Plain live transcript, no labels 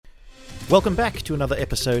Welcome back to another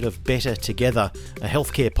episode of Better Together, a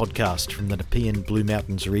healthcare podcast from the Nepean Blue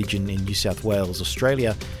Mountains region in New South Wales,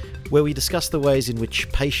 Australia, where we discuss the ways in which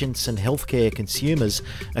patients and healthcare consumers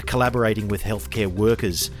are collaborating with healthcare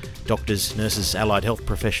workers, doctors, nurses, allied health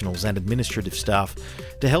professionals and administrative staff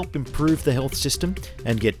to help improve the health system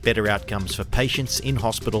and get better outcomes for patients in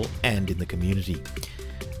hospital and in the community.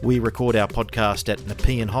 We record our podcast at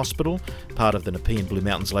Nepean Hospital, part of the Nepean Blue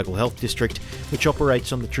Mountains Local Health District, which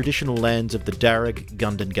operates on the traditional lands of the Darug,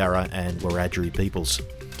 Gundungurra and Wiradjuri peoples.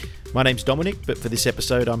 My name's Dominic, but for this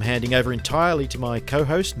episode I'm handing over entirely to my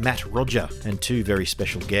co-host Matt Roger and two very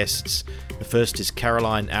special guests. The first is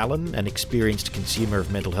Caroline Allen, an experienced consumer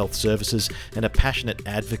of mental health services and a passionate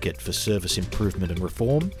advocate for service improvement and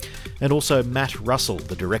reform, and also Matt Russell,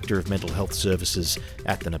 the Director of Mental Health Services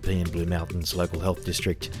at the Nepean Blue Mountains Local Health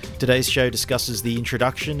District. Today's show discusses the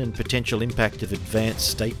introduction and potential impact of advanced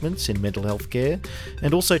statements in mental health care,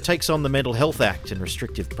 and also takes on the Mental Health Act and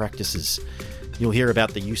restrictive practices. You'll hear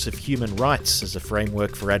about the use of human rights as a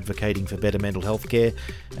framework for advocating for better mental health care,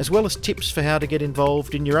 as well as tips for how to get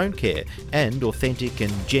involved in your own care and authentic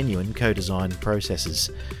and genuine co-design processes.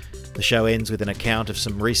 The show ends with an account of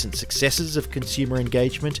some recent successes of consumer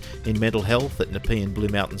engagement in mental health at Nepean Blue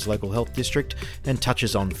Mountains Local Health District and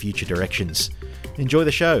touches on future directions. Enjoy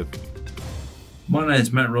the show. My name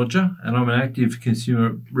is Matt Roger and I'm an active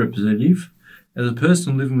consumer representative. As a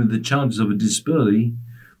person living with the challenges of a disability,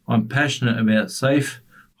 I'm passionate about safe,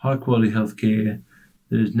 high-quality healthcare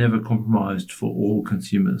that is never compromised for all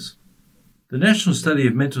consumers. The National Study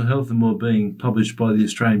of Mental Health and Wellbeing, published by the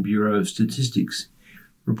Australian Bureau of Statistics,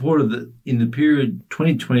 reported that in the period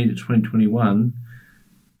 2020 to 2021,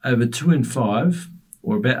 over 2 in 5,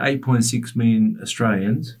 or about 8.6 million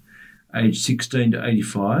Australians, aged 16 to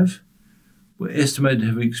 85, were estimated to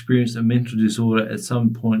have experienced a mental disorder at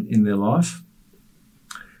some point in their life.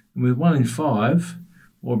 And with 1 in 5,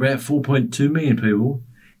 or about 4.2 million people,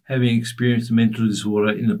 having experienced a mental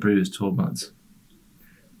disorder in the previous 12 months.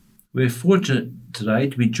 We're fortunate today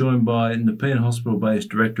to be joined by Nepean Hospital-based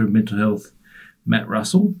Director of Mental Health, Matt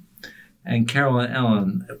Russell, and Caroline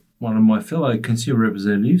Allen, one of my fellow consumer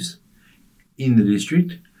representatives in the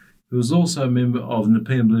district, who is also a member of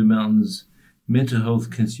Nepean Blue Mountains Mental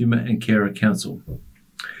Health Consumer and Carer Council.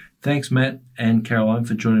 Thanks, Matt and Caroline,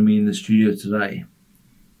 for joining me in the studio today.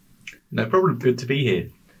 No problem. Good to be here.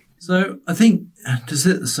 So I think to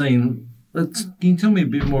set the scene, can you tell me a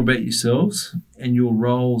bit more about yourselves and your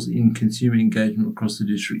roles in consumer engagement across the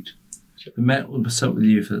district? Sure. Matt, we'll start with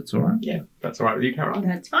you if that's all right. Yeah, that's all right with you, Caroline?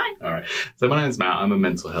 That's fine. All right. So my name's Matt. I'm a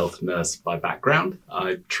mental health nurse by background.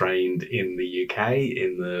 I trained in the UK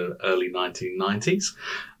in the early 1990s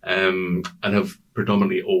and have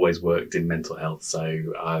predominantly always worked in mental health. So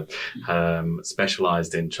I've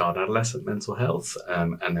specialised in child adolescent mental health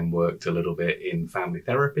and then worked a little bit in family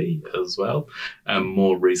therapy as well.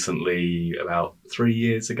 More recently, about 3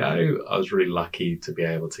 years ago, I was really lucky to be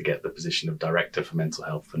able to get the position of Director for Mental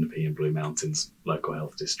Health for Nepean Blue Mountains Local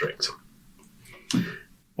Health District.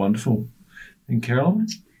 Wonderful. And Caroline?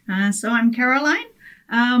 So I'm Caroline.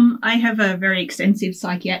 I have a very extensive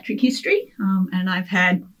psychiatric history and I've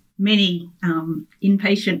had many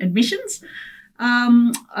inpatient admissions.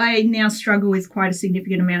 I now struggle with quite a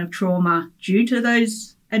significant amount of trauma due to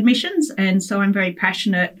those admissions, and so I'm very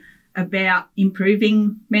passionate about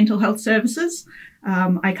improving mental health services.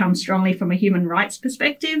 I come strongly from a human rights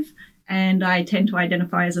perspective, and I tend to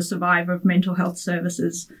identify as a survivor of mental health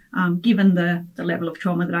services, given the level of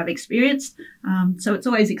trauma that I've experienced. So it's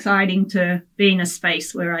always exciting to be in a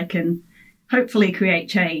space where I can hopefully create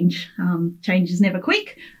change. Change is never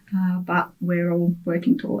quick, but we're all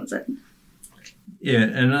working towards it. Yeah,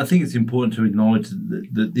 and I think it's important to acknowledge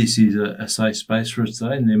that this is a safe space for us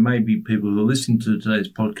today, and there may be people who are listening to today's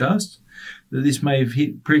podcast that this may have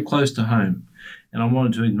hit pretty close to home. And I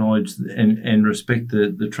wanted to acknowledge and respect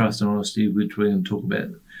the trust and honesty with which we're going to talk about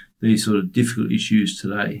these sort of difficult issues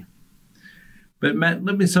today. But Matt,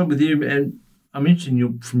 let me start with you, and I'm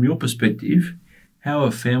interested from your perspective, how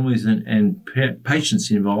are families and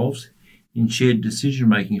patients involved in shared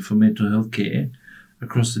decision-making for mental health care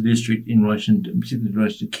across the district particularly in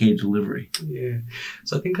relation to care delivery? Yeah.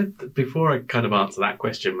 So I think before I kind of answer that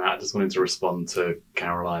question, Matt, I just wanted to respond to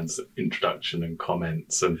Caroline's introduction and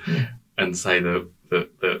comments and say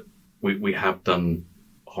that we have done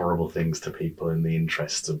horrible things to people in the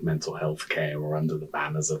interests of mental health care or under the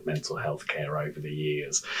banners of mental health care over the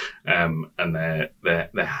years. And there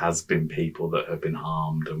has been people that have been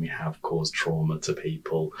harmed, and we have caused trauma to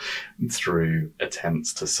people through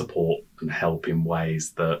attempts to support and help in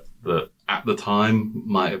ways that at the time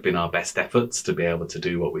might have been our best efforts to be able to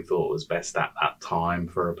do what we thought was best at that time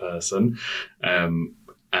for a person.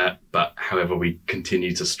 But however, we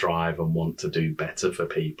continue to strive and want to do better for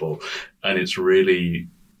people. And it's really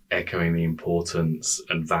echoing the importance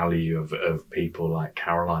and value of people like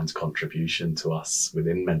Caroline's contribution to us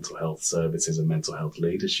within mental health services and mental health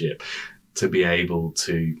leadership, to be able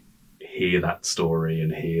to hear that story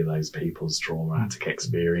and hear those people's traumatic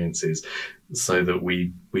experiences, so that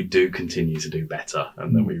we do continue to do better,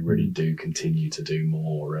 and that we really do continue to do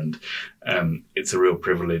more. And it's a real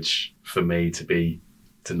privilege for me to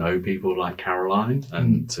know people like Caroline,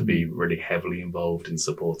 and to be really heavily involved in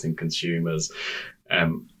supporting consumers,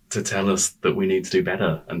 to tell us that we need to do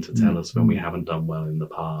better, and to tell us when we haven't done well in the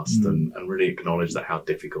past, and really acknowledge that how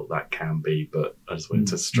difficult that can be. But I just wanted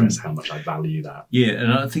to stress how much I value that. Yeah,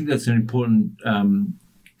 and I think that's an important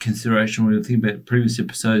consideration when you think about previous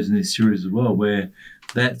episodes in this series as well, where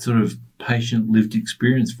that sort of patient lived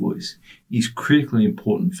experience voice is critically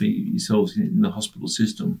important for yourselves in the hospital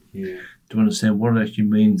system, to understand what it actually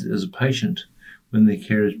means as a patient when their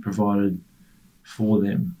care is provided for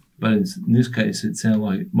them. But in this case, it sounded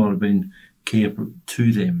like it might have been care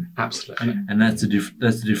to them. Absolutely. And that's a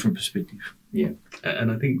different perspective. Yeah.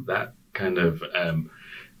 And I think that kind of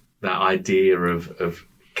that idea of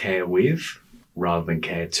care with rather than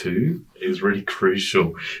care to is really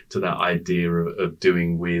crucial to that idea of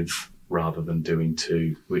doing with rather than doing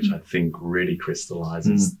to, which I think really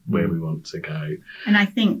crystallizes where we want to go. And I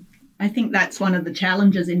think that's one of the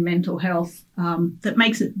challenges in mental health that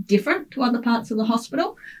makes it different to other parts of the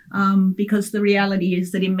hospital, because the reality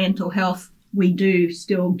is that in mental health, we do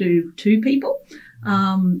still do to people.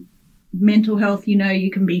 Mental health,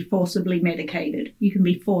 you can be forcibly medicated. You can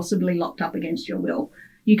be forcibly locked up against your will.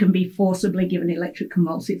 You can be forcibly given electric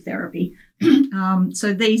convulsive therapy.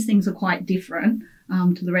 So these things are quite different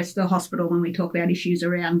to the rest of the hospital when we talk about issues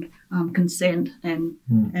around consent and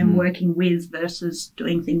working with versus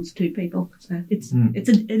doing things to people. So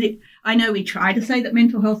I know we try to say that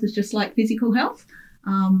mental health is just like physical health,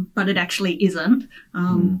 but it actually isn't,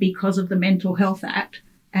 because of the Mental Health Act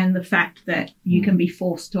and the fact that you can be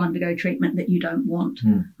forced to undergo treatment that you don't want.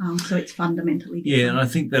 So it's fundamentally different. Yeah, and I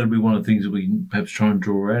think that'll be one of the things that we can perhaps try and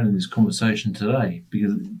draw out in this conversation today,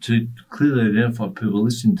 because to clearly identify people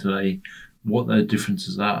listening today what those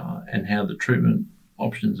differences are and how the treatment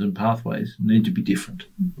options and pathways need to be different.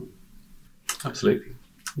 Absolutely.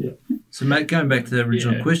 Yeah. So, Matt, going back to the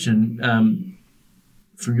original question,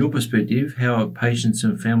 from your perspective, how are patients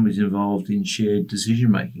and families involved in shared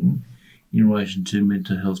decision-making in relation to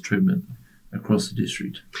mental health treatment across the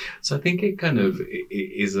district? So I think it kind of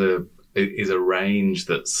is a range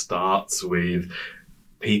that starts with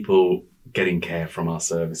people getting care from our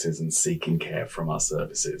services and seeking care from our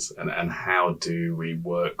services, and how do we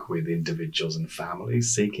work with individuals and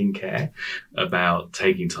families seeking care about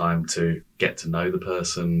taking time to get to know the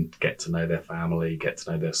person, get to know their family, get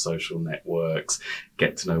to know their social networks,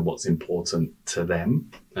 get to know what's important to them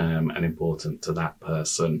and important to that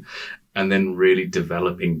person, and then really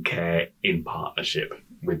developing care in partnership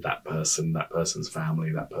with that person, that person's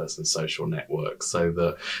family, that person's social network, so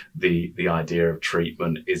that the idea of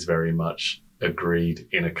treatment is very much agreed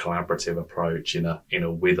in a collaborative approach, in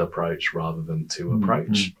a with approach rather than to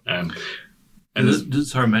approach.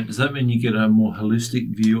 Sorry, Matt, does that mean you get a more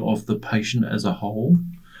holistic view of the patient as a whole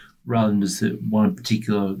rather than just one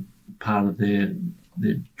particular part of their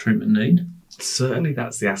treatment need? Certainly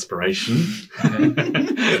that's the aspiration.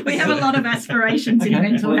 We have a lot of aspirations in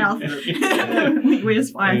mental health. We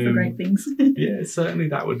aspire for great things. Yeah, certainly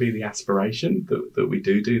that would be the aspiration, that we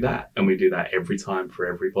do that, and we do that every time for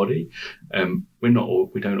everybody. We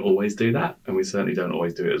don't always do that, and we certainly don't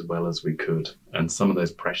always do it as well as we could. And some of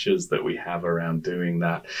those pressures that we have around doing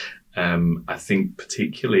that, I think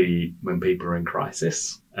particularly when people are in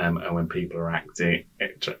crisis, and when people are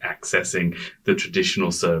accessing the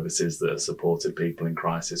traditional services that have supported people in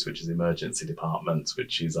crisis, which is emergency departments,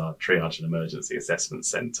 which is our triage and emergency assessment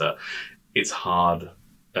centre, it's hard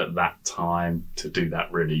at that time to do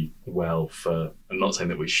that really well for, I'm not saying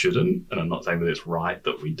that we shouldn't, and I'm not saying that it's right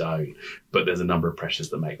that we don't, but there's a number of pressures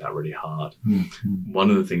that make that really hard. Mm-hmm. One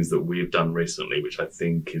of the things that we've done recently, which I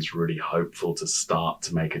think is really hopeful to start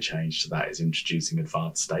to make a change to that, is introducing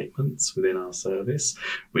advanced statements within our service,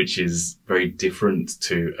 which is very different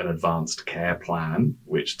to an advanced care plan,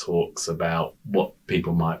 which talks about what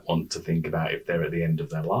people might want to think about if they're at the end of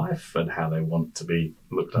their life and how they want to be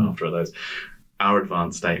looked after at those. Our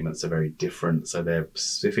advanced statements are very different. So they're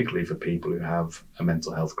specifically for people who have a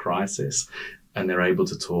mental health crisis, and they're able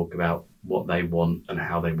to talk about what they want and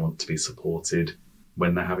how they want to be supported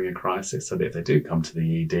when they're having a crisis. So that if they do come to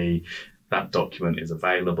the ED, that document is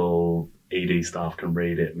available. ED staff can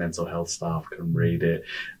read it, mental health staff can read it.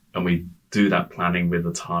 And we do that planning with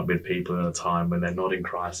people in a time when they're not in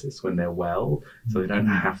crisis, when they're well, so they don't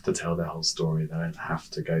have to tell their whole story. They don't have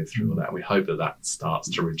to go through all that. We hope that that starts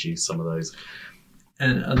to reduce some of those.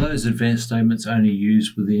 And are those advanced statements only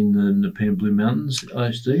used within the Nepean Blue Mountains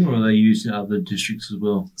LHD, or are they used in other districts as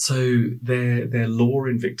well? So they're law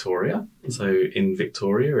in Victoria. So in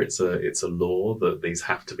Victoria, it's a law that these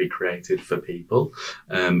have to be created for people.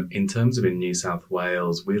 In terms of in New South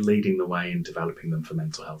Wales, we're leading the way in developing them for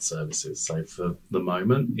mental health services. So for the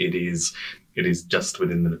moment, it is just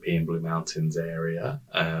within the Nepean Blue Mountains area,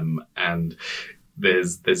 and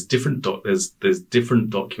there's different documents.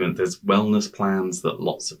 There's wellness plans that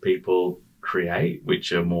lots of people create,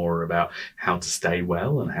 which are more about how to stay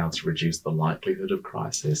well and how to reduce the likelihood of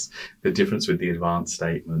crisis. The difference with the advanced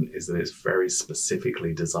statement is that it's very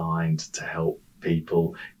specifically designed to help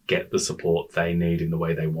people get the support they need in the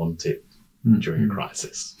way they want it during a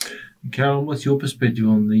crisis. Carolyn, what's your perspective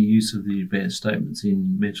on the use of the advanced statements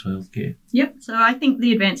in mental health care? Yep, so I think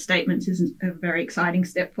the advanced statements is a very exciting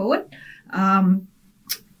step forward.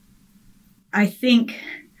 I think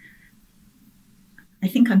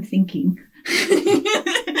I'm thinking.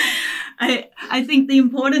 I think the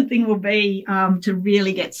important thing will be to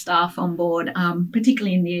really get staff on board,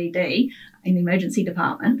 particularly in the ED, in the emergency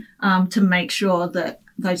department, to make sure that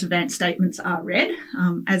those advanced statements are read.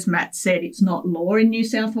 As Matt said, it's not law in New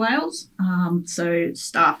South Wales, so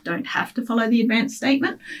staff don't have to follow the advanced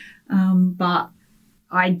statement, but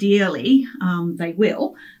ideally they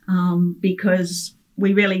will, because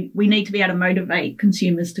we need to be able to motivate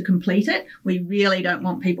consumers to complete it. We really don't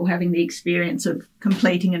want people having the experience of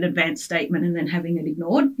completing an advanced statement and then having it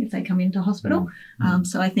ignored if they come into hospital.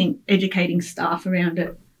 So I think educating staff around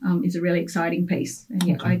it is a really exciting piece. And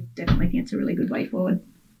yeah, I definitely think it's a really good way forward.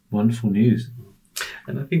 Wonderful news.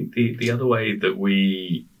 And I think the other way that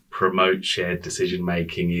we promote shared decision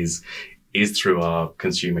making is through our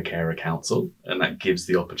Consumer Carer Council, and that gives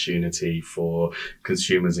the opportunity for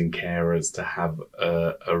consumers and carers to have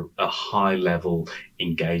a high-level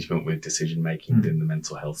engagement with decision-making within the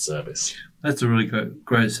mental health service. That's a really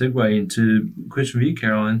great segue into a question for you,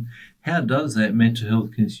 Caroline. How does that Mental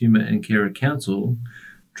Health Consumer and Carer Council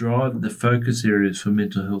drive the focus areas for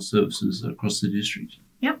mental health services across the district?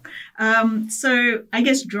 Yep. So I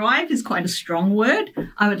guess drive is quite a strong word.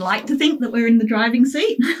 I would like to think that we're in the driving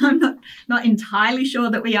seat. I'm not entirely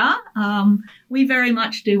sure that we are. We very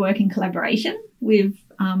much do work in collaboration with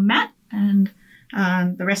Matt and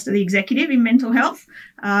the rest of the executive in mental health.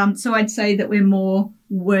 So I'd say that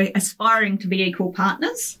we're aspiring to be equal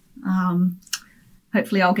partners.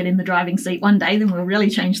 Hopefully I'll get in the driving seat one day, then we'll really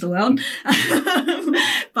change the world.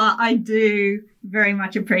 But I do very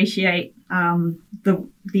much appreciate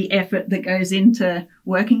the effort that goes into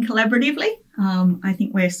working collaboratively. I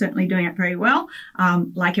think we're certainly doing it very well.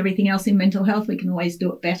 Like everything else in mental health, we can always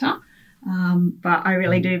do it better. But I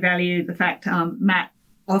really do value the fact Matt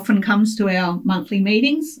often comes to our monthly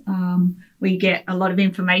meetings. We get a lot of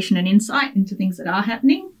information and insight into things that are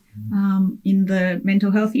happening in the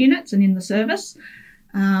mental health units and in the service.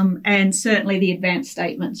 And certainly the advanced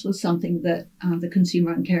statements was something that the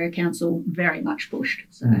Consumer and Carer Council very much pushed.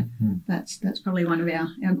 So that's probably one of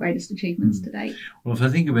our greatest achievements to date. Well, if I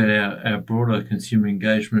think about our broader consumer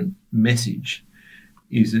engagement message,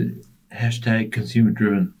 is it hashtag consumer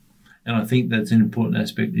driven? And I think that's an important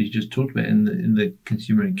aspect that you just talked about in the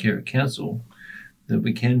Consumer and Carer Council, that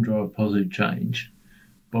we can drive positive change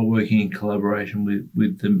by working in collaboration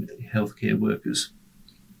with the healthcare workers.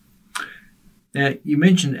 Now, you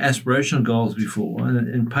mentioned aspirational goals before,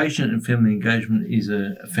 and patient and family engagement is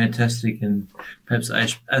a fantastic and perhaps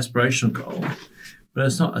aspirational goal, but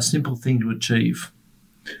it's not a simple thing to achieve.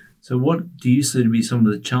 So what do you see to be some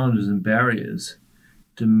of the challenges and barriers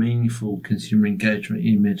to meaningful consumer engagement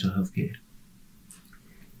in mental health care?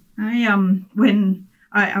 When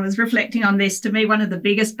I was reflecting on this, to me, one of the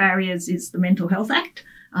biggest barriers is the Mental Health Act,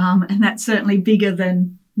 and that's certainly bigger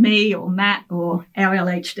than me or Matt or our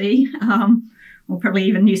LHD, or probably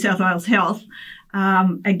even New South Wales Health,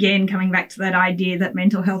 again, coming back to that idea that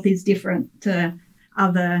mental health is different to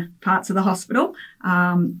other parts of the hospital.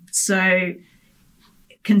 So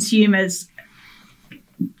consumers,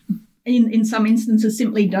 in some instances,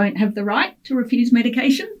 simply don't have the right to refuse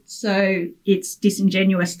medication. So it's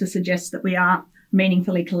disingenuous to suggest that we are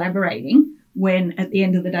meaningfully collaborating when, at the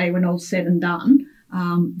end of the day, when all's said and done,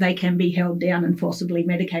 they can be held down and forcibly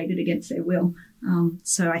medicated against their will.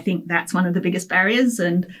 So I think that's one of the biggest barriers.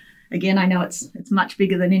 And again, I know it's much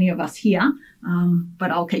bigger than any of us here,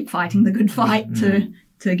 but I'll keep fighting the good fight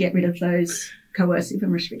to get rid of those coercive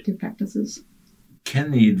and restrictive practices.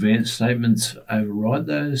 Can the advanced statements override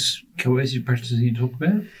those coercive practices you talk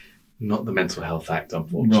about? Not the Mental Health Act,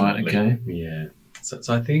 unfortunately. Right, okay. Yeah.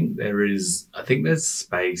 So I think there's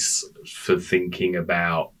space for thinking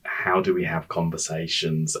about how do we have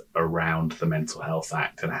conversations around the Mental Health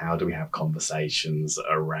Act, and how do we have conversations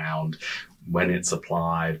around when it's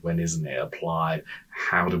applied, when isn't it applied,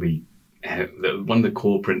 how do we... One of the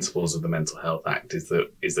core principles of the Mental Health Act is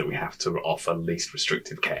that we have to offer least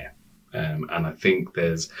restrictive care. And I think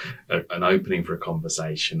there's an opening for a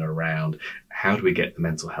conversation around how do we get the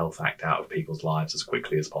Mental Health Act out of people's lives as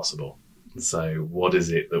quickly as possible. So what is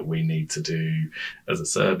it that we need to do as a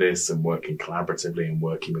service, and working collaboratively and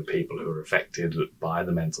working with people who are affected by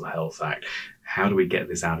the Mental Health Act? How do we get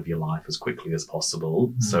this out of your life as quickly as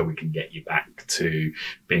possible so we can get you back to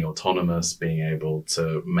being autonomous, being able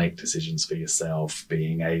to make decisions for yourself,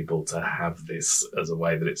 being able to have this as a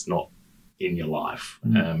way that it's not in your life.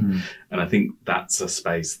 And I think that's a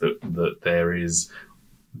space that there is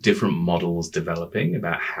different models developing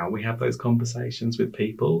about how we have those conversations with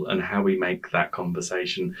people, and how we make that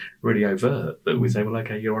conversation really overt, that we say, well,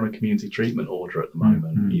 okay, you're on a community treatment order at the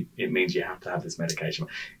moment. It means you have to have this medication.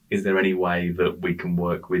 Is there any way that we can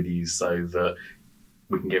work with you so that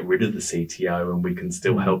we can get rid of the CTO and we can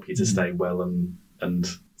still help you to stay well and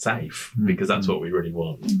safe? Because that's what we really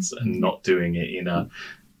want, and not doing it in a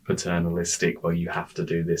paternalistic, well, you have to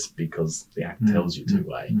do this because the Act tells you to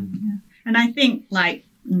way. Yeah. And I think, like,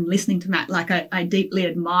 listening to Matt, like, I deeply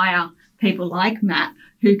admire people like Matt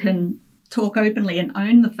who can talk openly and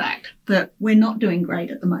own the fact that we're not doing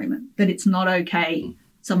great at the moment, that it's not okay,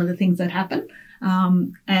 some of the things that happen.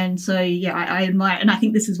 And so, yeah, I admire, and I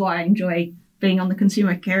think this is why I enjoy being on the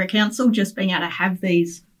Consumer Carer Council, just being able to have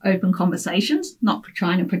these open conversations, not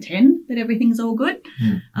trying to pretend that everything's all good.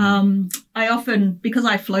 I often, because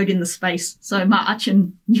I float in the space so much,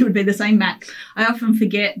 and you would be the same, Matt, I often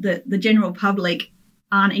forget that the general public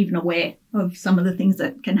aren't even aware of some of the things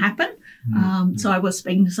that can happen. So I was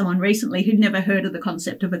speaking to someone recently who'd never heard of the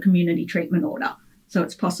concept of a community treatment order. So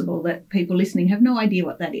it's possible that people listening have no idea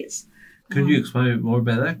what that is. Could you explain a bit more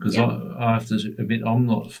about that? Because I have to admit, I'm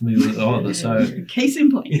not familiar with it either. So, case in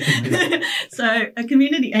point. So a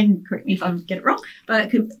community, and correct me if I get it wrong,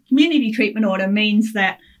 but a community treatment order means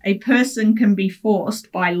that a person can be forced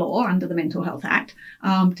by law under the Mental Health Act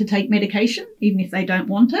to take medication, even if they don't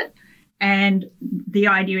want it. And the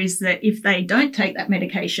idea is that if they don't take that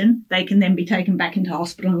medication, they can then be taken back into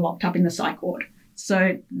hospital and locked up in the psych ward.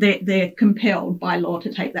 So they're compelled by law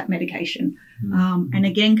to take that medication. And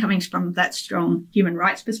again, coming from that strong human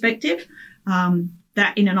rights perspective,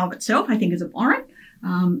 that in and of itself, I think, is abhorrent.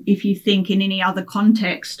 If you think in any other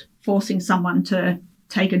context, forcing someone to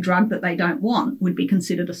take a drug that they don't want would be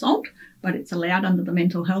considered assault, but it's allowed under the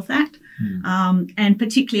Mental Health Act. And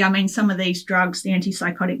particularly, I mean, some of these drugs, the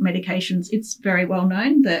antipsychotic medications, it's very well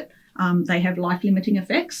known that they have life-limiting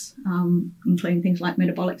effects, including things like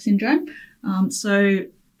metabolic syndrome. So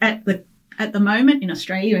at the moment in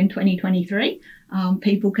Australia in 2023,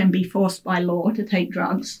 people can be forced by law to take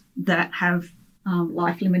drugs that have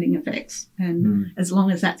life-limiting effects. And as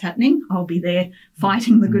long as that's happening, I'll be there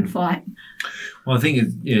fighting the good fight. Well, I think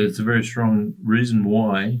it's a very strong reason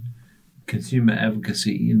why consumer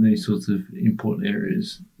advocacy in these sorts of important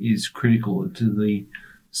areas is critical to the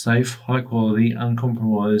safe, high-quality,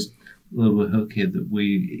 uncompromised level of healthcare that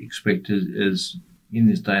we expect as in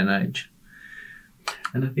this day and age.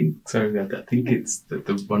 And I think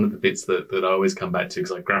it's one of the bits that I always come back to,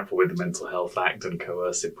 because I grapple with the Mental Health Act and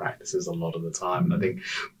coercive practices a lot of the time. And I think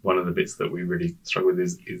one of the bits that we really struggle with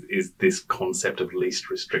is this concept of least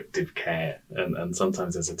restrictive care. And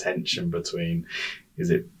sometimes there's a tension between, is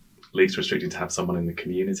it least restricted to have someone in the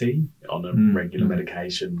community on a regular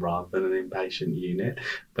medication rather than an inpatient unit?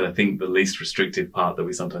 But I think the least restrictive part that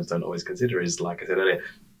we sometimes don't always consider is, like I said earlier,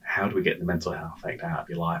 how do we get the Mental Health Act out of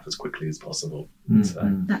your life as quickly as possible?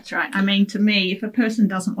 That's right. I mean, to me, if a person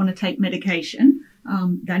doesn't want to take medication,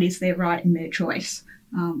 that is their right and their choice.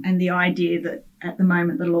 And the idea that at the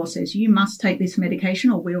moment the law says you must take this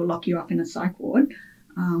medication or we'll lock you up in a psych ward.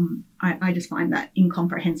 I just find that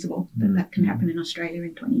incomprehensible that can happen in Australia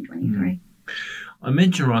in 2023. I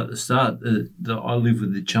mentioned right at the start that I live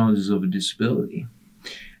with the challenges of a disability,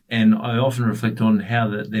 and I often reflect on how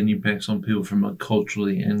that then impacts on people from a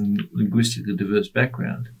culturally and linguistically diverse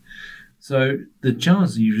background. So the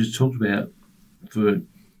challenge that you just talked about for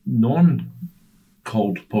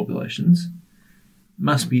non-cold populations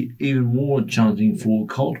must be even more challenging for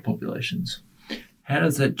cold populations. How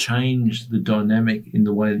does that change the dynamic in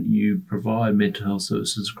the way that you provide mental health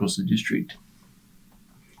services across the district?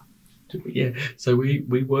 Yeah, so we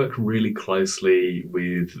work really closely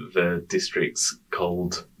with the district's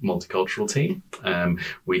cold multicultural team.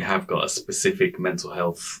 We have got a specific mental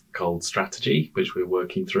health cold strategy, which we're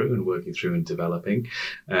working through and developing.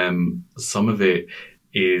 Some of it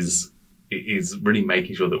is really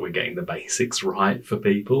making sure that we're getting the basics right for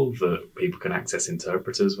people, that people can access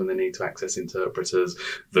interpreters when they need to access interpreters,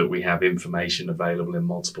 that we have information available in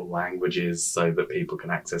multiple languages so that people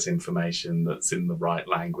can access information that's in the right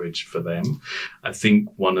language for them. I think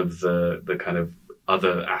one of the kind of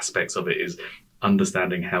other aspects of it is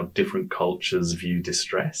understanding how different cultures view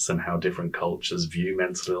distress and how different cultures view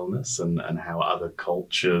mental illness, and how other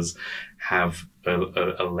cultures have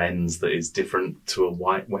a lens that is different to a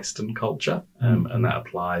white Western culture. And that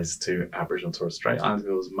applies to Aboriginal and Torres Strait Islander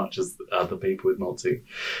people as much as other people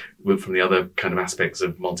from the other kind of aspects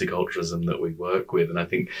of multiculturalism that we work with. And I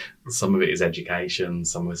think some of it is education,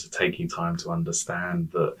 some of it is taking time to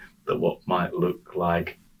understand that what might look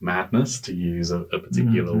like madness, to use a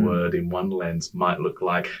particular word in one lens, might look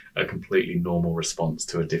like a completely normal response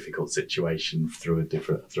to a difficult situation through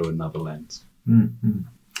another lens.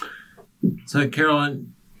 So,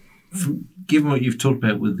 Caroline, given what you've talked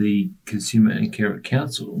about with the Consumer and Carer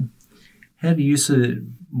Council, how do you see that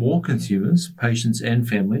more consumers, patients and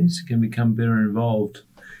families, can become better involved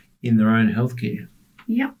in their own healthcare?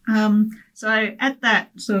 Yeah. So at that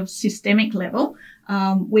sort of systemic level,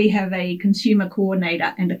 we have a consumer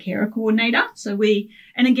coordinator and a carer coordinator.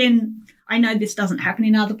 And again, I know this doesn't happen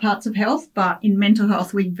in other parts of health, but in mental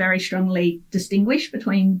health, we very strongly distinguish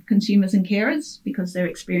between consumers and carers because their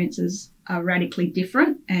experiences are radically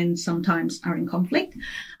different and sometimes are in conflict.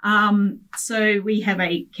 So we have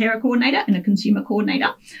a carer coordinator and a consumer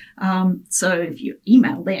coordinator. So if you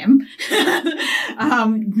email them,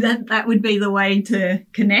 that would be the way to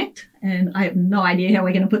connect. And I have no idea how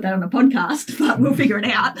we're going to put that on a podcast, but we'll figure it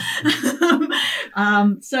out.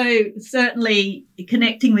 So certainly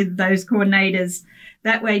connecting with those coordinators,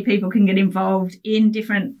 that way people can get involved in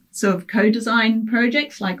different sort of co-design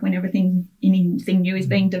projects, like when anything new is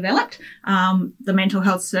being developed. The mental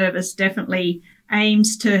health service definitely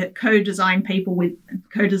aims to co-design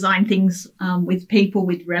things with people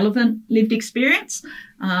with relevant lived experience,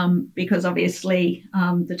 because obviously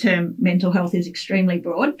the term mental health is extremely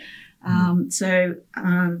broad. So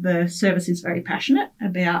the service is very passionate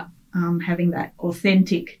about having that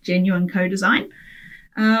authentic, genuine co-design.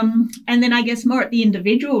 And then I guess more at the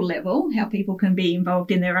individual level, how people can be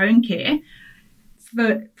involved in their own care.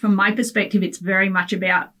 From my perspective, it's very much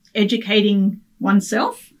about educating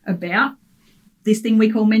oneself about this thing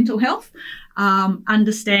we call mental health,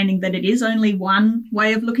 understanding that it is only one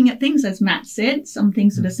way of looking at things. As Matt said, some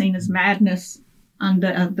things that are seen as madness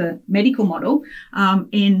under the medical model,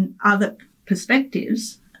 in other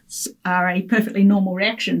perspectives, are a perfectly normal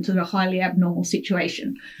reaction to a highly abnormal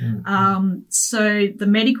situation. So the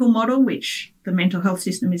medical model, which the mental health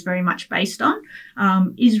system is very much based on,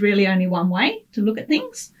 is really only one way to look at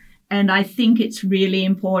things. And I think it's really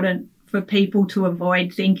important for people to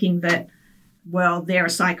avoid thinking that, well, they're a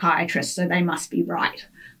psychiatrist, so they must be right.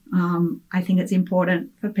 I think it's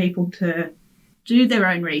important for people to do their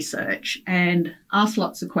own research and ask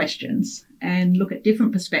lots of questions and look at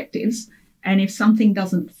different perspectives. And if something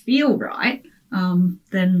doesn't feel right,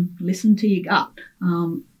 then listen to your gut.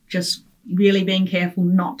 Just really being careful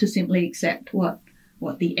not to simply accept what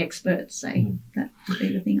the experts say. That would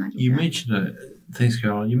be the thing I'd look at. Thanks,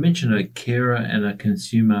 Caroline. You mentioned a carer and a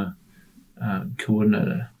consumer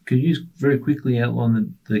coordinator. Could you very quickly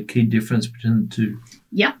outline the key difference between the two?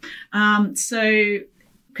 Yeah. So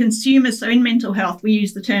consumers, so in mental health, we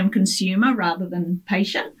use the term consumer rather than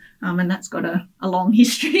patient. And that's got a long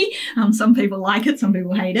history. Some people like it, some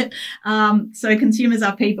people hate it. So consumers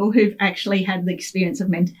are people who've actually had the experience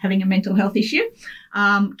of having a mental health issue.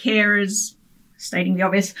 Carers, stating the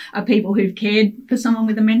obvious, are people who've cared for someone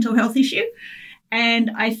with a mental health issue.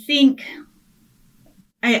 And I think,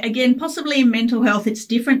 again, possibly in mental health, it's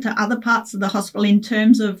different to other parts of the hospital in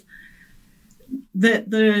terms of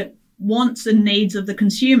the wants and needs of the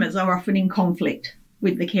consumers are often in conflict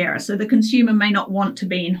with the carer. So the consumer may not want to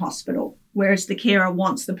be in hospital, whereas the carer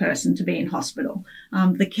wants the person to be in hospital.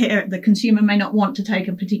 The consumer may not want to take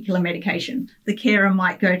a particular medication. The carer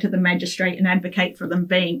might go to the magistrate and advocate for them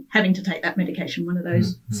having to take that medication, one of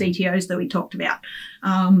those CTOs that we talked about.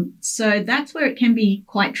 So that's where it can be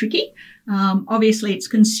quite tricky. Obviously, it's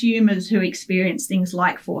consumers who experience things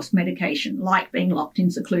like forced medication, like being locked in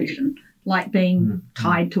seclusion, like being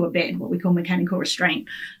tied to a bed, what we call mechanical restraint.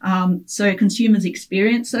 So consumers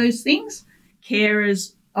experience those things.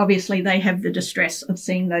 Carers, obviously, they have the distress of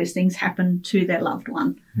seeing those things happen to their loved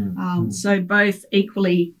one. So both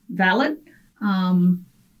equally valid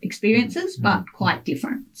experiences, but quite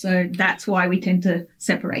different. So that's why we tend to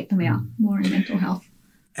separate them out more in mental health.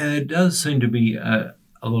 And it does seem to be a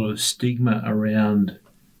lot of stigma around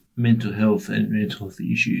mental health and mental health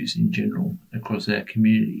issues in general across our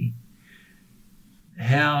community.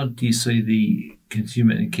 How do you see the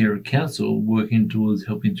Consumer and Carer Council working towards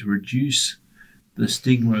helping to reduce the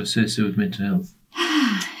stigma associated with mental health?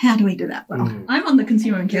 How do we do that? Well, I'm on the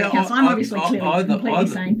Consumer and Carer Council. I'm obviously clearly completely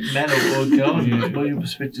sane. Matt or Carl, what are your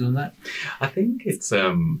perspectives on that? I think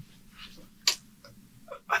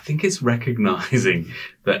it's recognising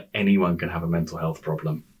that anyone can have a mental health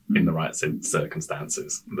problem in the right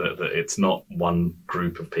circumstances, that it's not one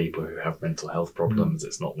group of people who have mental health problems,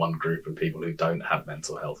 it's not one group of people who don't have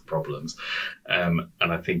mental health problems. And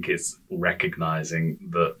I think it's recognising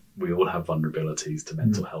that we all have vulnerabilities to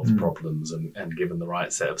mental health problems, and given the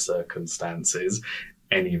right set of circumstances,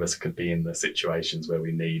 any of us could be in the situations where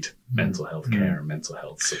we need mental health care and mental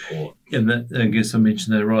health support. Yeah, and that, I guess I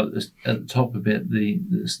mentioned that right at the top about the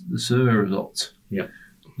survey results. Yeah.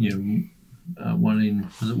 One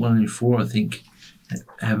in four, I think,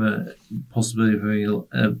 have a possibility of having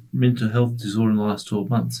a mental health disorder in the last 12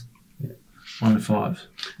 months. Yeah. 1 in 5.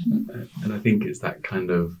 And I think it's that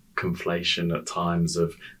kind of conflation at times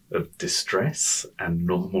of distress and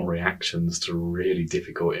normal reactions to really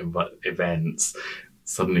difficult events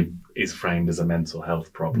suddenly is framed as a mental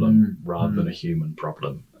health problem rather than a human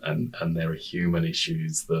problem. And there are human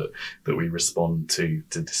issues that we respond to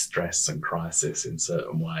distress and crisis in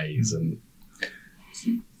certain ways. And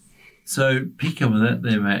so pick up on that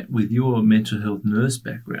there, Matt, with your mental health nurse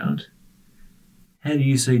background. How do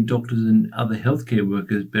you see doctors and other healthcare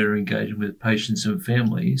workers better engaging with patients and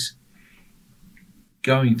families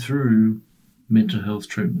going through mental health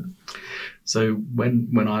treatment? So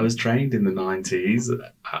when I was trained in the 90s,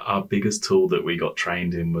 our biggest tool that we got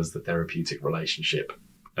trained in was the therapeutic relationship.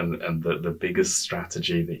 And the biggest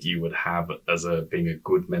strategy that you would have as being a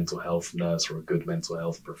good mental health nurse or a good mental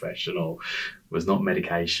health professional was not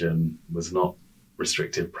medication, was not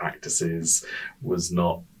restrictive practices, was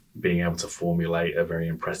not being able to formulate a very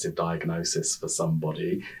impressive diagnosis for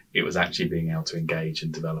somebody. It was actually being able to engage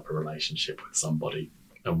and develop a relationship with somebody.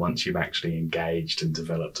 And once you've actually engaged and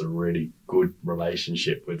developed a really good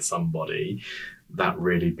relationship with somebody, that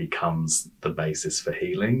really becomes the basis for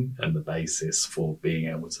healing and the basis for being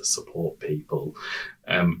able to support people.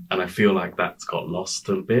 And I feel like that's got lost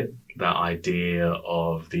a bit. That idea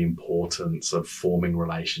of the importance of forming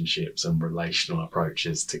relationships and relational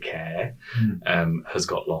approaches to care has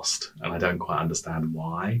got lost. And I don't quite understand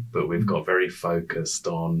why, but we've got very focused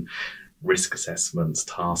on risk assessments,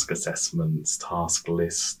 task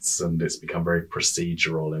lists, and it's become very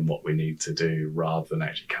procedural in what we need to do rather than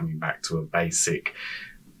actually coming back to a basic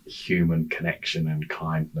human connection and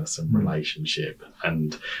kindness and relationship.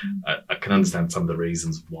 And I can understand some of the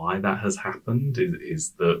reasons why that has happened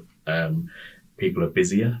is that people are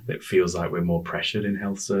busier. It feels like we're more pressured in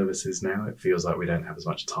health services now. It feels like we don't have as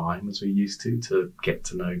much time as we used to get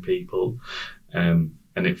to know people.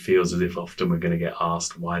 And it feels as if often we're going to get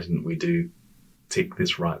asked, why didn't we tick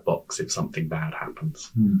this right box if something bad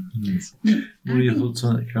happens? What are your thoughts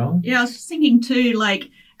on that, Carl? Yeah, I was thinking too,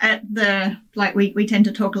 we tend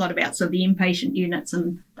to talk a lot about sort of the inpatient units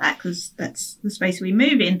and that because that's the space we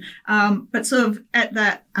move in. But sort of at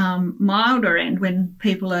that milder end, when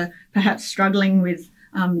people are perhaps struggling with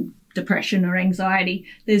depression or anxiety,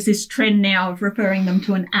 there's this trend now of referring them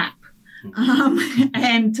to an app.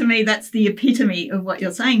 And to me, that's the epitome of what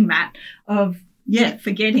you're saying, Matt, of,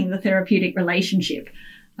 forgetting the therapeutic relationship.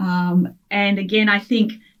 And again, I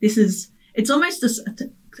think it's almost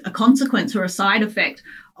a consequence or a side effect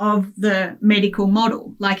of the medical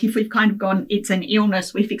model. Like if we've kind of gone, it's an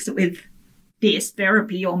illness, we fix it with this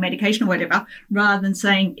therapy or medication or whatever, rather than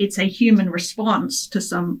saying it's a human response to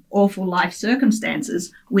some awful life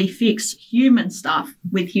circumstances, we fix human stuff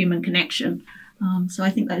with human connection. So I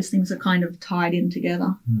think those things are kind of tied in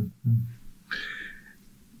together.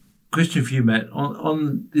 Question for you, Matt.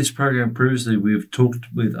 On this program previously, we've talked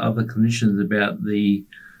with other clinicians about the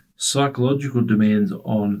psychological demands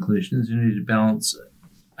on clinicians who need to balance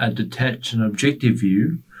a detached and objective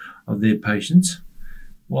view of their patients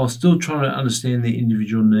while still trying to understand their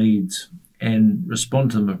individual needs and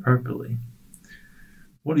respond to them appropriately.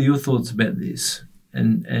 What are your thoughts about this?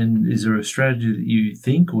 And is there a strategy that you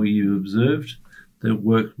think or you've observed that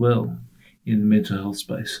worked well in the mental health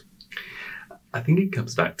space? I think it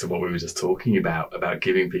comes back to what we were just talking about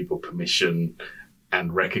giving people permission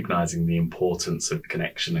and recognizing the importance of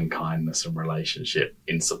connection and kindness and relationship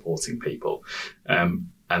in supporting people, and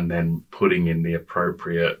then putting in the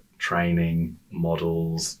appropriate training,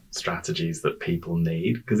 models, strategies that people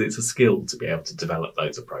need, because it's a skill to be able to develop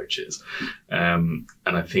those approaches. And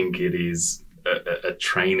I think it is a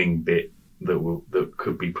training bit that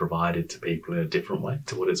could be provided to people in a different way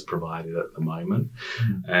to what is provided at the moment.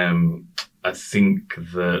 I think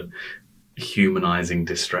that humanizing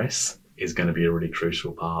distress is going to be a really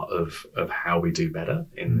crucial part of how we do better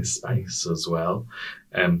in this space as well.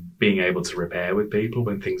 Being able to repair with people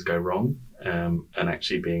when things go wrong, and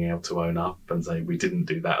actually being able to own up and say, we didn't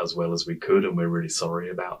do that as well as we could, and we're really sorry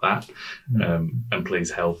about that. And please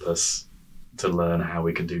help us to learn how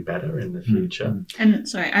we can do better in the future. And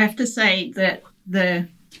sorry, I have to say that the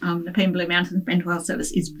Nepean Blue Mountains Mental Health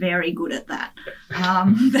Service is very good at that.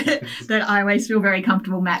 That I always feel very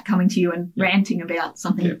comfortable, Matt, coming to you and ranting about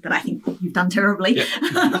something that I think you've done terribly.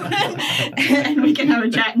 And we can have a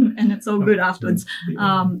chat and it's all good afterwards.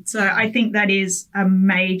 So I think that is a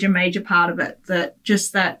major part of it,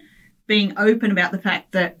 that being open about the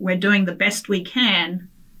fact that we're doing the best we can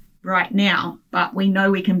right now, but we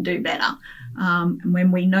know we can do better. And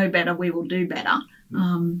when we know better, we will do better.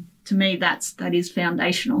 To me, that is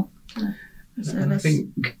foundational. And I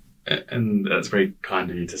think, and that's very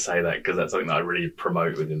kind of you to say that, because that's something that I really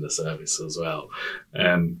promote within the service as well.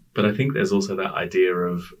 But I think there's also that idea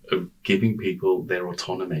of giving people their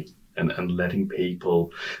autonomy and letting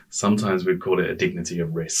people, sometimes we'd call it a dignity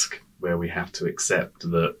of risk, where we have to accept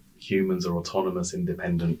that humans are autonomous,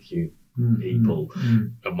 independent people,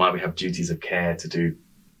 and while we have duties of care to do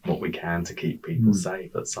what we can to keep people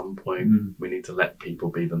safe, at some point we need to let people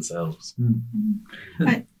be themselves.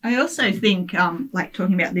 I also think, like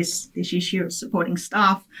talking about this issue of supporting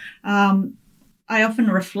staff, I often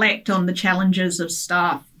reflect on the challenges of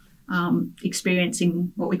staff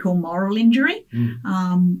experiencing what we call moral injury.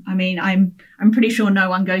 I mean, I'm pretty sure no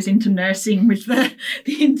one goes into nursing with the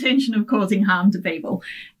intention of causing harm to people.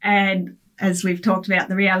 And as we've talked about,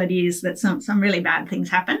 the reality is that some really bad things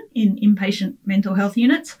happen in inpatient mental health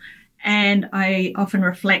units. And I often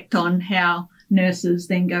reflect on how nurses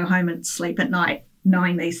then go home and sleep at night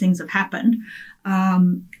knowing these things have happened.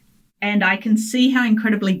 And I can see how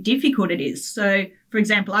incredibly difficult it is. So, for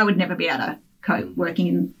example, I would never be able to cope working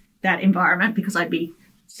in that environment because I'd be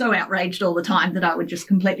so outraged all the time that I would just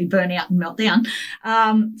completely burn out and melt down.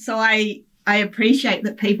 So I appreciate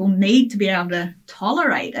that people need to be able to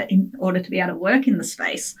tolerate it in order to be able to work in the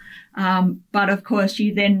space. But of course,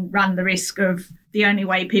 you then run the risk of the only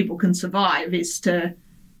way people can survive is to,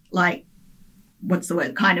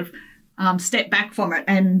 kind of step back from it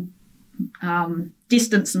and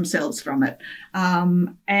distance themselves from it.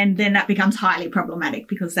 And then that becomes highly problematic,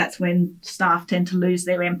 because that's when staff tend to lose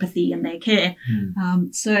their empathy and their care.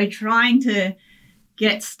 So trying to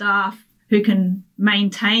get staff who can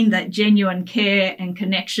maintain that genuine care and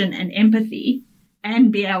connection and empathy and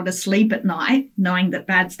be able to sleep at night knowing that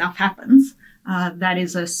bad stuff happens, that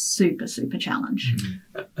is a super challenge.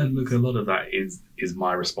 And look, a lot of that is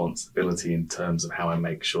my responsibility in terms of how I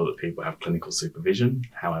make sure that people have clinical supervision,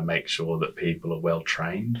 how I make sure that people are well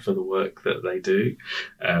trained for the work that they do,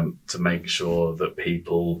 to make sure that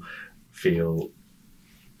people feel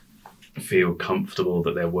comfortable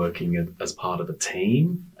that they're working as part of a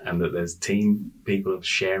team, and that there's team people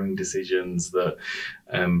sharing decisions, that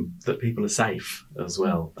that people are safe as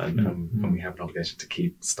well, and we have an obligation to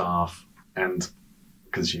keep staff and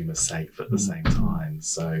consumers safe at the same time.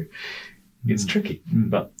 So it's tricky,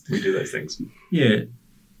 but we do those things. Yeah.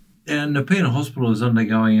 And Nepean Hospital is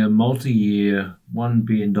undergoing a multi-year $1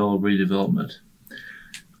 billion redevelopment.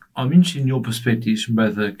 I'm interested in your perspectives from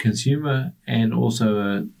both a consumer and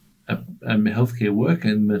also a healthcare worker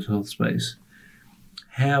in the mental health space.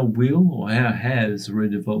 How has the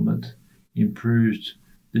redevelopment improved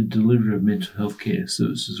the delivery of mental health care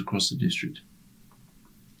services across the district?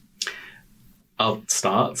 I'll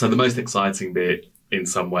start. So the most exciting bit in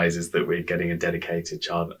some ways is that we're getting a dedicated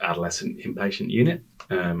child adolescent inpatient unit,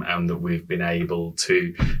 and that we've been able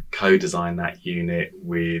to co-design that unit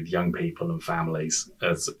with young people and families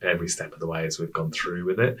as every step of the way as we've gone through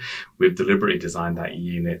with it. We've deliberately designed that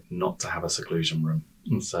unit not to have a seclusion room.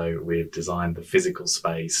 And so we've designed the physical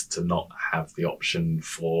space to not have the option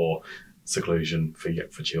for seclusion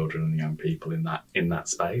for children and young people in that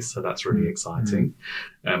space. So that's really exciting.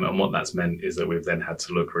 And what that's meant is that we've then had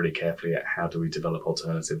to look really carefully at how do we develop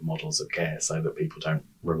alternative models of care so that people don't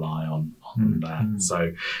rely on that.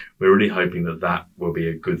 So we're really hoping that will be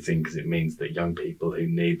a good thing, because it means that young people who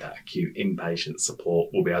need that acute inpatient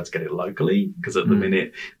support will be able to get it locally, because at the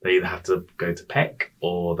minute they either have to go to PEC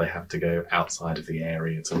or they have to go outside of the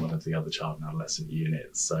area to one of the other child and adolescent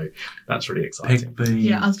units. So that's really exciting.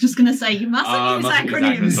 Yeah, I was just going to say, you mustn't use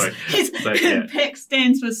acronyms. PEC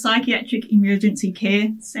stands for Psychiatric Emergency Care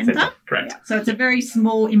Centre. Correct. Yeah. So it's a very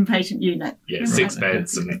small inpatient unit. Yeah, 6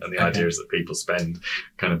 beds, and the idea is that people spend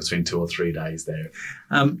kind of between 2 or 3 days there.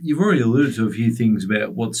 You've already alluded to a few things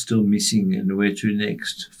about what's still missing and where to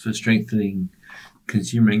next for strengthening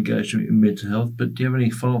consumer engagement in mental health, but do you have any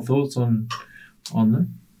final thoughts on that?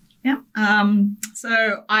 Yeah.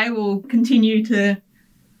 So I will continue to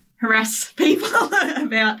harass people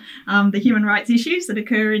about the human rights issues that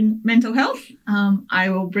occur in mental health. I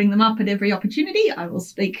will bring them up at every opportunity. I will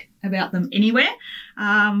speak about them anywhere.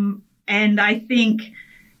 And I think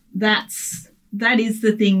that is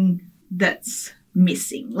the thing that's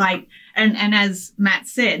missing. Like, and as Matt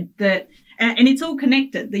said, and it's all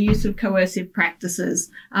connected, the use of coercive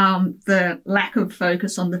practices, the lack of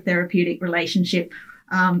focus on the therapeutic relationship.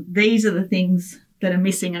 These are the things that are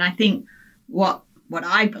missing. And I think what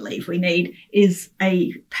I believe we need is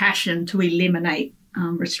a passion to eliminate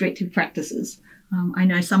restrictive practices. I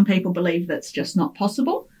know some people believe that's just not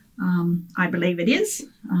possible. I believe it is.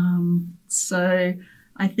 So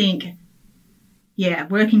I think,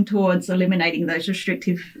 working towards eliminating those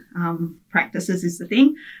restrictive practices is the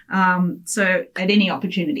thing. So at any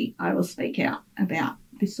opportunity, I will speak out about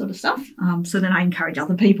this sort of stuff. So then I encourage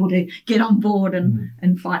other people to get on board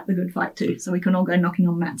and fight the good fight too. So we can all go knocking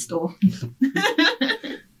on Matt's door.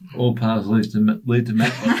 All paths lead to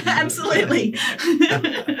Matt. Absolutely.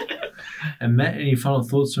 And Matt, any final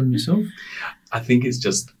thoughts from yourself? I think it's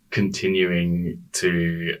just continuing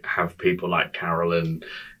to have people like Caroline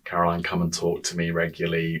come and talk to me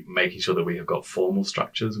regularly, making sure that we have got formal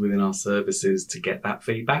structures within our services to get that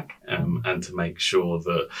feedback, and to make sure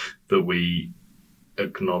that we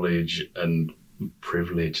acknowledge and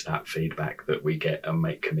privilege that feedback that we get and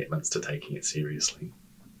make commitments to taking it seriously.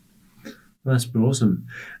 That's been awesome.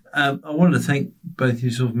 I wanted to thank both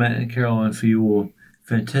yourself, Matt and Caroline, for your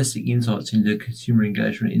fantastic insights into consumer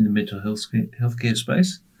engagement in the mental healthcare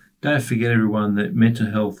space. Don't forget, everyone, that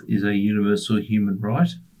mental health is a universal human right.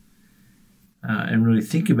 And really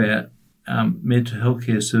think about mental health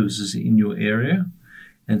care services in your area,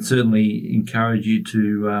 and certainly encourage you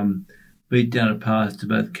to beat down a path to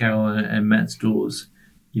both Caroline and Matt's doors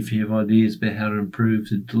if you have ideas about how to improve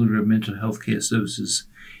the delivery of mental health care services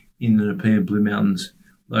in the Nepean Blue Mountains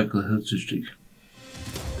Local Health District.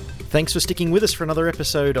 Thanks for sticking with us for another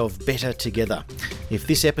episode of Better Together. If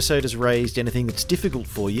this episode has raised anything that's difficult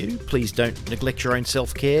for you, please don't neglect your own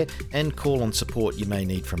self-care and call on support you may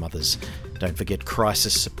need from others. Don't forget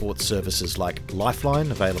crisis support services like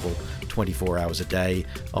Lifeline, available 24 hours a day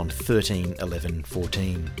on 13 11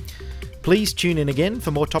 14. Please tune in again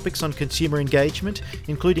for more topics on consumer engagement,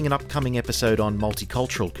 including an upcoming episode on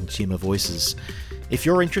multicultural consumer voices. If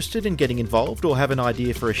you're interested in getting involved or have an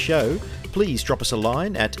idea for a show, please drop us a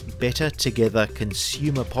line at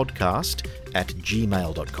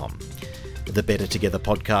bettertogetherconsumerpodcast@gmail.com. The Better Together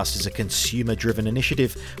podcast is a consumer-driven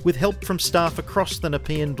initiative with help from staff across the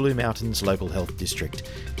Nepean Blue Mountains Local Health District.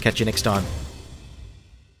 Catch you next time.